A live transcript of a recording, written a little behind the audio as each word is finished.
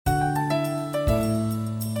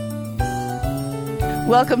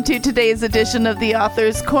Welcome to today's edition of the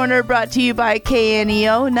Author's Corner, brought to you by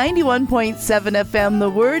KNEO 91.7 FM The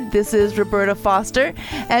Word. This is Roberta Foster,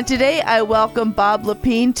 and today I welcome Bob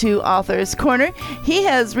Lepine to Author's Corner. He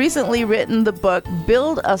has recently written the book,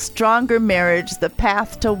 Build a Stronger Marriage, The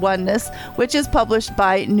Path to Oneness, which is published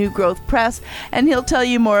by New Growth Press, and he'll tell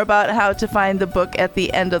you more about how to find the book at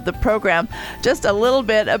the end of the program. Just a little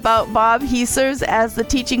bit about Bob. He serves as the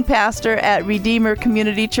teaching pastor at Redeemer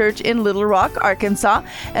Community Church in Little Rock, Arkansas,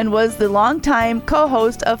 and was the longtime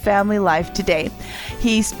co-host of FamilyLife Today.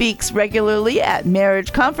 He speaks regularly at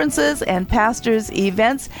marriage conferences and pastors'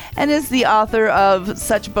 events, and is the author of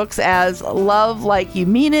such books as Love Like You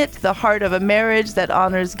Mean It, The Heart of a Marriage That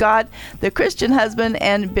Honors God, The Christian Husband,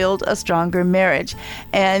 and Build a Stronger Marriage.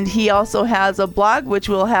 And he also has a blog, which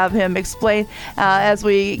we'll have him explain as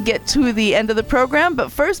we get to the end of the program.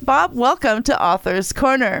 But first, Bob, welcome to Author's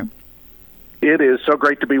Corner. It is so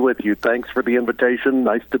great to be with you. Thanks for the invitation.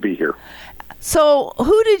 Nice to be here. So,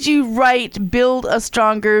 who did you write Build a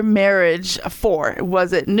Stronger Marriage for?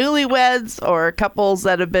 Was it newlyweds or couples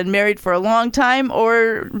that have been married for a long time,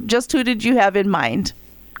 or just who did you have in mind?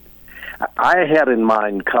 I had in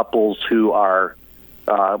mind couples who are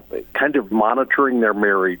kind of monitoring their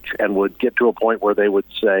marriage and would get to a point where they would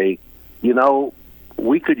say, you know,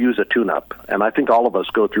 we could use a tune-up. And I think all of us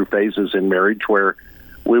go through phases in marriage where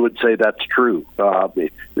we would say that's true.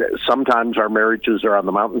 Sometimes our marriages are on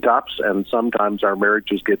the mountaintops, and sometimes our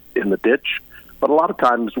marriages get in the ditch. But a lot of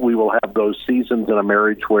times we will have those seasons in a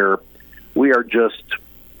marriage where we are just,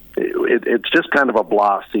 it's just kind of a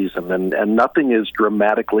blah season, and nothing is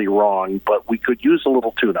dramatically wrong, but we could use a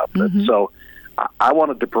little tune-up. Mm-hmm. And so I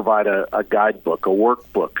wanted to provide a guidebook, a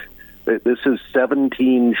workbook. This is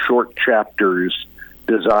 17 short chapters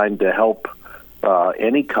designed to help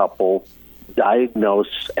any couple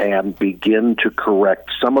diagnose and begin to correct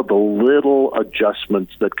some of the little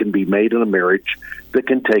adjustments that can be made in a marriage that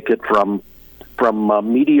can take it from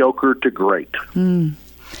mediocre to great. Mm.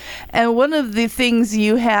 And one of the things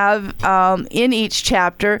you have in each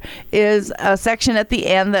chapter is a section at the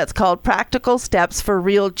end that's called Practical Steps for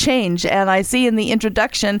Real Change. And I see in the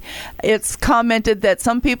introduction, it's commented that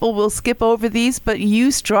some people will skip over these, but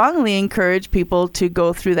you strongly encourage people to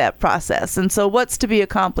go through that process. And so what's to be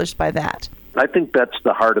accomplished by that? I think that's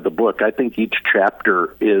the heart of the book. I think each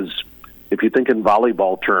chapter is, if you think in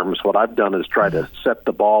volleyball terms, what I've done is try to set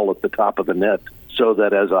the ball at the top of the net so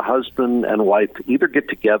that as a husband and wife either get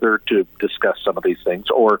together to discuss some of these things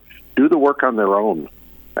or do the work on their own.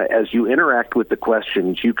 As you interact with the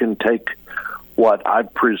questions, you can take what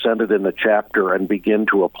I've presented in the chapter and begin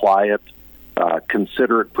to apply it,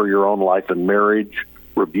 consider it for your own life and marriage,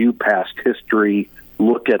 review past history,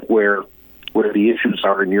 look at where the issues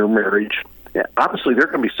are in your marriage. Honestly, there are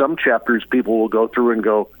going to be some chapters people will go through and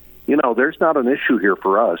go, you know, there's not an issue here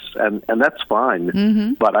for us, and that's fine.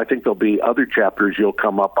 Mm-hmm. But I think there'll be other chapters you'll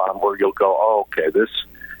come up on where you'll go, oh, okay,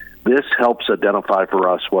 this helps identify for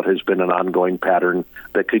us what has been an ongoing pattern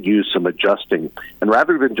that could use some adjusting. And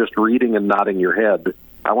rather than just reading and nodding your head,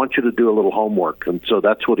 I want you to do a little homework. And so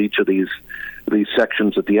that's what each of these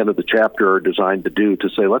sections at the end of the chapter are designed to do, to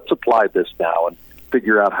say, let's apply this now and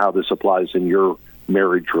figure out how this applies in your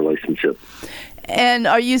marriage relationship. And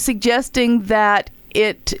are you suggesting that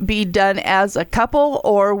it be done as a couple,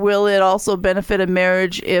 or will it also benefit a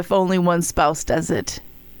marriage if only one spouse does it?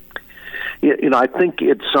 You know, I think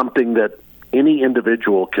it's something that any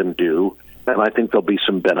individual can do, and I think there'll be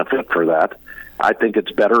some benefit for that. I think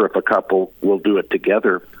it's better if a couple will do it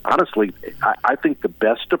together. Honestly, I think the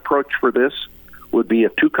best approach for this would be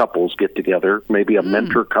if two couples get together, maybe a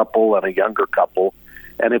mentor couple and a younger couple,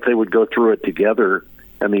 and if they would go through it together,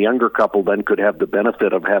 and the younger couple then could have the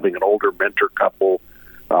benefit of having an older mentor couple,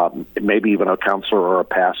 maybe even a counselor or a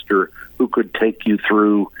pastor who could take you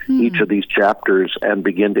through each of these chapters and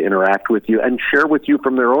begin to interact with you and share with you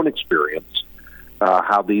from their own experience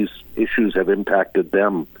how these issues have impacted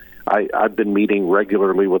them. I've been meeting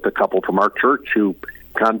regularly with a couple from our church who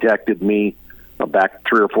contacted me back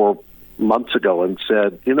 3 or 4 months ago and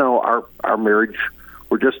said, you know, our marriage,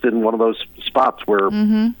 we're just in one of those spots where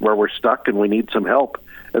we're stuck and we need some help.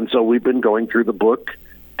 And so we've been going through the book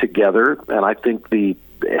together, and I think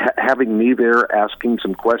having me there asking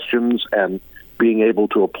some questions and being able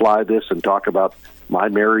to apply this and talk about my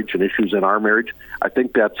marriage and issues in our marriage, I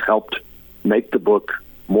think that's helped make the book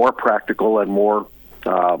more practical and more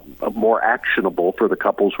actionable for the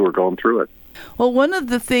couples who are going through it. Well, one of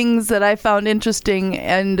the things that I found interesting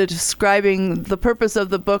in describing the purpose of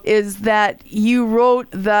the book is that you wrote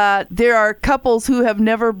that there are couples who have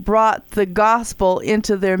never brought the gospel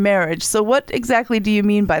into their marriage. So what exactly do you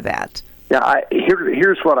mean by that? Yeah,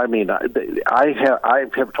 here's what I mean. I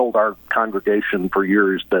have told our congregation for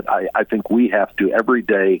years that I think we have to every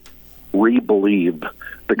day re-believe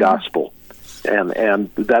the gospel. And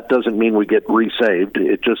that doesn't mean we get resaved.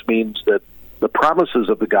 It just means that the promises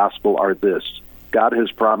of the gospel are this. God has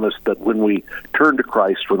promised that when we turn to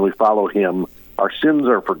Christ, when we follow him, our sins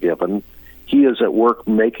are forgiven. He is at work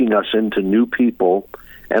making us into new people,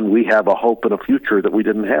 and we have a hope and a future that we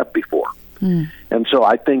didn't have before. And so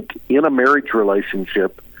I think in a marriage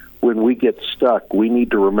relationship, when we get stuck, we need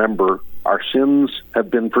to remember our sins have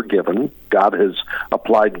been forgiven. God has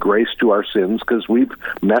applied grace to our sins because we've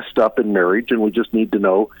messed up in marriage, and we just need to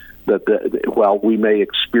know that while we may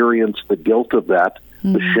experience the guilt of that,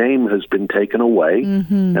 the shame has been taken away,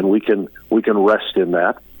 and we can rest in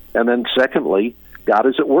that. And then secondly, God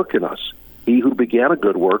is at work in us. He who began a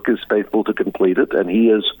good work is faithful to complete it, and he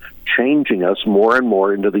is changing us more and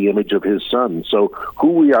more into the image of his Son. So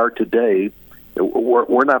who we are today,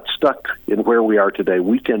 we're not stuck in where we are today.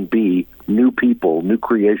 We can be new people, new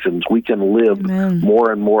creations. We can live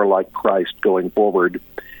more and more like Christ going forward.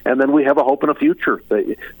 And then we have a hope and a future.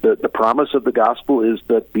 The promise of the gospel is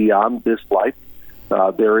that beyond this life,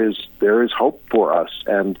 there is hope for us.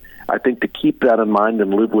 And I think to keep that in mind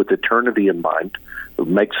and live with eternity in mind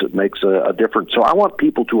makes a difference. So I want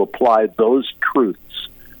people to apply those truths,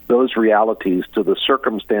 those realities to the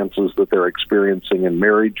circumstances that they're experiencing in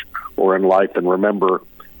marriage or in life, and remember,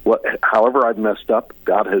 however I've messed up,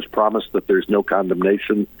 God has promised that there's no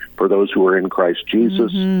condemnation for those who are in Christ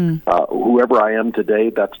Jesus. Whoever I am today,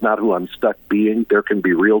 that's not who I'm stuck being. There can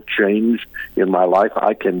be real change in my life.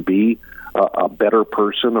 I can be a better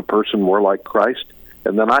person, a person more like Christ,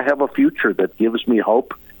 and then I have a future that gives me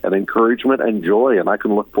hope and encouragement and joy, and I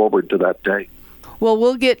can look forward to that day. Well,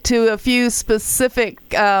 we'll get to a few specific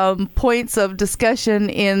points of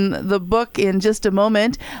discussion in the book in just a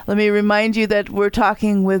moment. Let me remind you that we're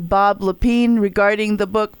talking with Bob Lepine regarding the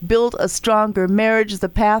book Build a Stronger Marriage, The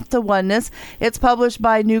Path to Oneness. It's published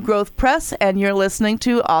by New Growth Press, and you're listening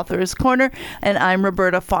to Author's Corner, and I'm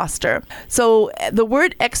Roberta Foster. So the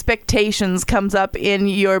word expectations comes up in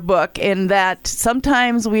your book, in that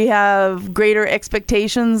sometimes we have greater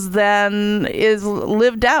expectations than is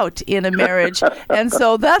lived out in a marriage. And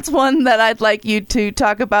so that's one that I'd like you to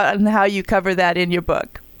talk about and how you cover that in your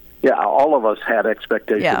book. Yeah, all of us had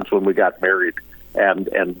expectations when we got married, and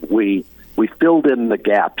we filled in the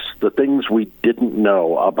gaps, the things we didn't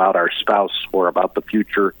know about our spouse or about the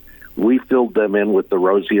future. We filled them in with the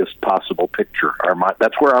rosiest possible picture.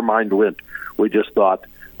 That's where our mind went. We just thought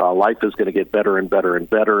life is going to get better and better and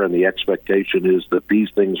better, and the expectation is that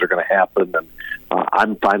these things are going to happen, and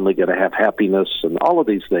I'm finally going to have happiness, and all of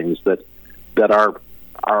these things that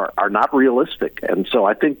are not realistic. And so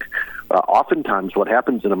I think oftentimes what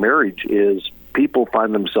happens in a marriage is people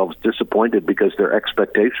find themselves disappointed because their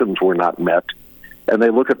expectations were not met, and they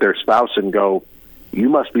look at their spouse and go, you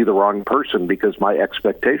must be the wrong person because my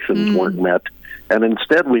expectations weren't met. And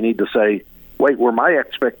instead we need to say, wait, were my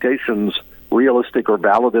expectations realistic or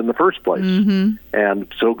valid in the first place?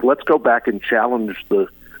 And so let's go back and challenge the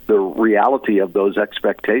reality of those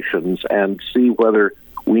expectations and see whether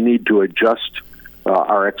we need to adjust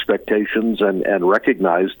our expectations and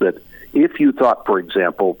recognize that if you thought, for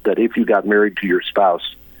example, that if you got married to your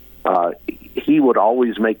spouse, he would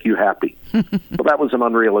always make you happy. Well, that was an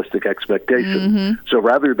unrealistic expectation. So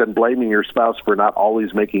rather than blaming your spouse for not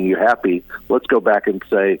always making you happy, let's go back and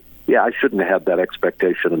say, yeah, I shouldn't have had that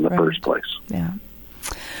expectation in the first place. Yeah.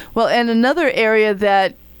 Well, and another area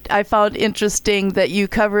that I found interesting that you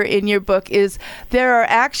cover in your book is there are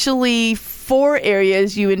actually 4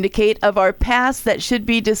 areas you indicate of our past that should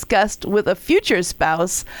be discussed with a future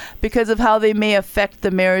spouse because of how they may affect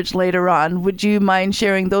the marriage later on. Would you mind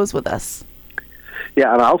sharing those with us?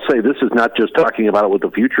 Yeah, and I'll say this is not just talking about it with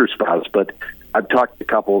a future spouse, but I've talked to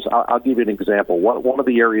couples. I'll give you an example. One of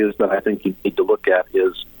the areas that I think you need to look at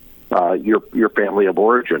is your family of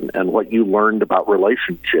origin and what you learned about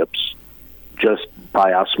relationships just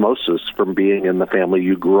by osmosis from being in the family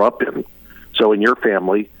you grew up in. So in your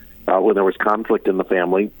family, when there was conflict in the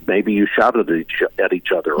family, maybe you shouted at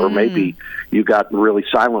each other, or maybe you got really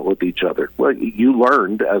silent with each other. Well, you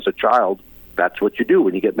learned as a child that's what you do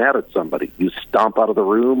when you get mad at somebody. You stomp out of the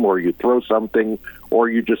room, or you throw something, or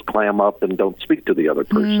you just clam up and don't speak to the other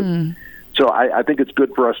person. So I think it's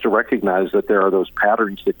good for us to recognize that there are those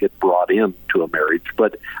patterns that get brought into a marriage.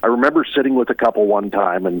 But I remember sitting with a couple one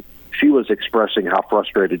time, and she was expressing how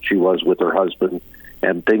frustrated she was with her husband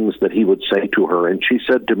and things that he would say to her. And she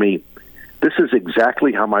said to me, this is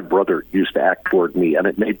exactly how my brother used to act toward me, and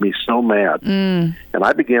it made me so mad. And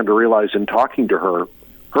I began to realize in talking to her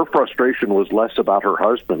her frustration was less about her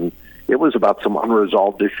husband. It was about some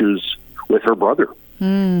unresolved issues with her brother.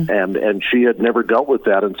 And she had never dealt with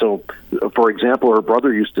that. And so, for example, her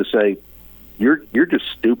brother used to say, you're just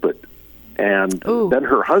stupid. And then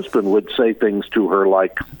her husband would say things to her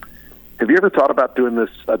like, have you ever thought about doing this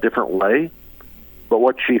a different way? But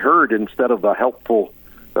what she heard, instead of the helpful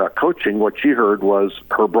coaching, what she heard was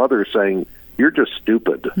her brother saying, you're just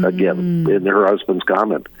stupid, again, in her husband's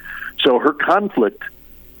comment. So her conflict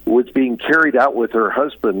was being carried out with her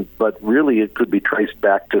husband, but really it could be traced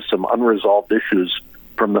back to some unresolved issues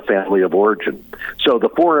from the family of origin. So the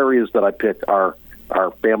four areas that I pick are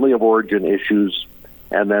family of origin issues,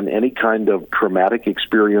 and then any kind of traumatic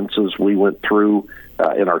experiences we went through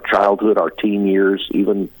in our childhood, our teen years,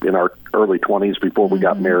 even in our early 20s before we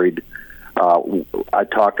got married. I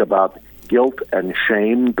talk about guilt and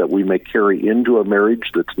shame that we may carry into a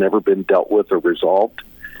marriage that's never been dealt with or resolved.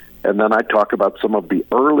 And then I talk about some of the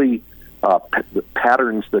early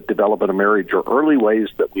patterns that develop in a marriage, or early ways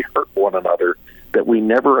that we hurt one another that we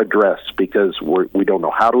never address because we don't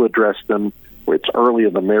know how to address them. It's early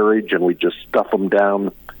in the marriage and we just stuff them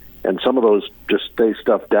down. And some of those just stay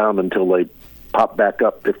stuffed down until they pop back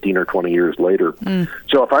up 15 or 20 years later.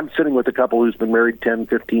 So if I'm sitting with a couple who's been married 10,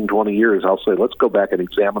 15, 20 years, I'll say, let's go back and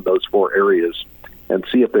examine those four areas and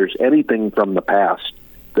see if there's anything from the past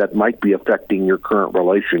that might be affecting your current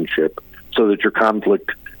relationship, so that your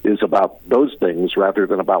conflict is about those things rather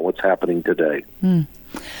than about what's happening today.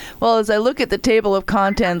 Well, as I look at the table of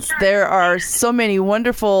contents, there are so many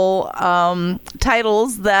wonderful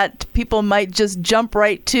titles that people might just jump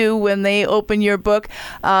right to when they open your book.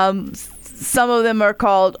 Some of them are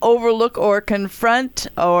called Overlook or Confront,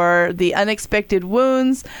 or The Unexpected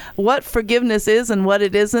Wounds, What Forgiveness Is and What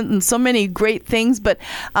It Isn't, and so many great things. But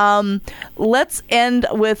let's end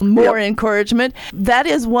with more encouragement. That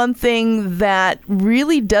is one thing that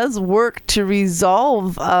really does work to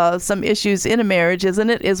resolve some issues in a marriage, isn't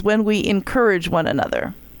it? Is when we encourage one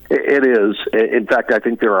another. It is. In fact, I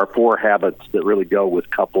think there are four habits that really go with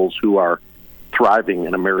couples who are thriving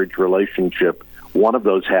in a marriage relationship. One of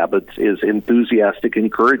those habits is enthusiastic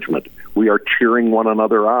encouragement. We are cheering one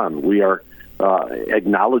another on. We are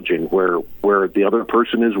acknowledging where the other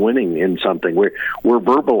person is winning in something. We're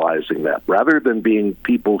verbalizing that. Rather than being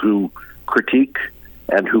people who critique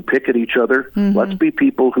and who pick at each other, let's be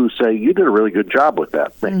people who say, you did a really good job with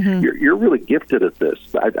that. You're really gifted at this.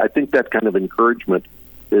 I think that kind of encouragement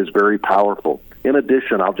is very powerful. In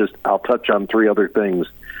addition, I'll touch on three other things.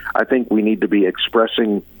 I think we need to be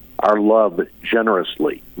expressing our love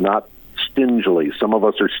generously, not stingily. Some of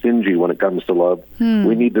us are stingy when it comes to love.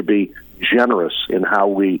 We need to be generous in how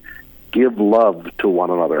we give love to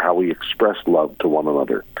one another, how we express love to one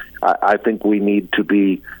another. I think we need to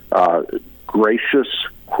be gracious,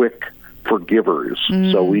 quick forgivers.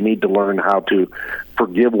 So we need to learn how to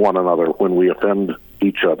forgive one another when we offend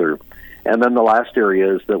each other. And then the last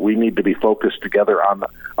area is that we need to be focused together on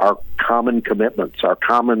our common commitments, our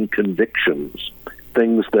common convictions,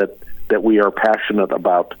 things that we are passionate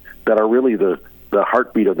about, that are really the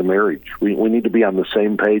heartbeat of the marriage. We need to be on the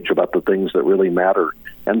same page about the things that really matter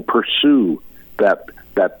and pursue that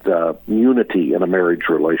unity in a marriage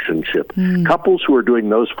relationship. Couples who are doing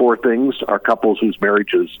those four things are couples whose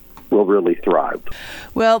marriages will really thrive.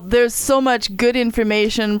 Well, there's so much good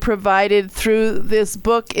information provided through this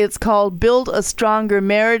book. It's called Build a Stronger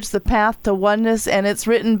Marriage, The Path to Oneness, and it's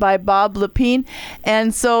written by Bob Lepine.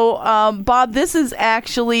 And so, Bob, this is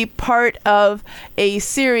actually part of a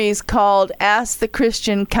series called Ask the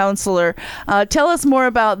Christian Counselor. Tell us more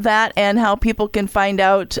about that and how people can find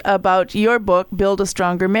out about your book, Build a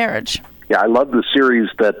Stronger Marriage. Yeah, I love the series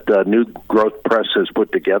that New Growth Press has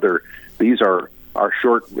put together. These are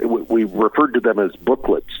short. We referred to them as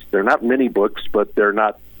booklets. They're not mini books, but they're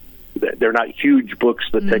not huge books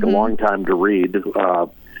that take a long time to read.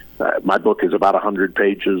 My book is about 100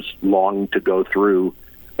 pages long to go through,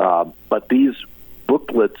 but these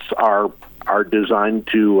booklets are designed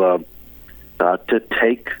to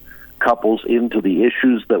take couples into the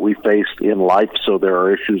issues that we face in life. So there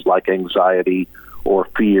are issues like anxiety or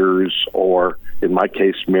fears, or in my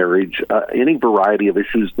case, marriage, any variety of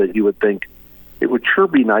issues that you would think it would sure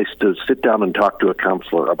be nice to sit down and talk to a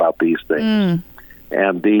counselor about these things.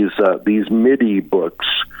 And these MIDI books,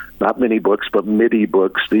 not mini books, but MIDI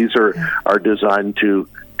books, these are designed to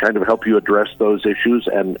kind of help you address those issues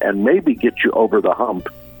and maybe get you over the hump.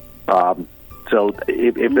 So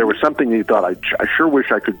if there was something you thought, I sure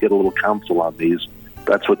wish I could get a little counsel on these,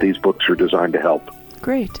 that's what these books are designed to help.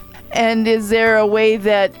 Great. And is there a way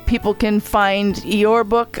that people can find your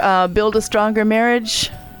book, Build a Stronger Marriage?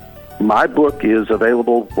 My book is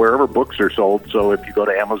available wherever books are sold, so if you go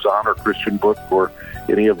to Amazon or Christian Book or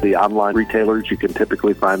any of the online retailers, you can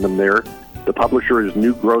typically find them there. The publisher is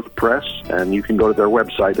New Growth Press, and you can go to their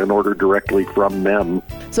website and order directly from them.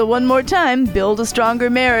 So one more time, Build a Stronger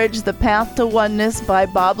Marriage, The Path to Oneness by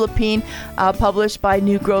Bob Lepine, published by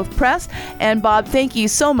New Growth Press. And Bob, thank you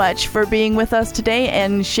so much for being with us today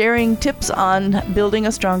and sharing tips on building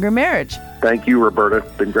a stronger marriage. Thank you, Roberta.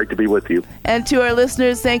 It's been great to be with you. And to our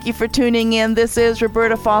listeners, thank you for tuning in. This is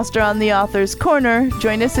Roberta Foster on the Author's Corner.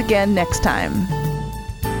 Join us again next time.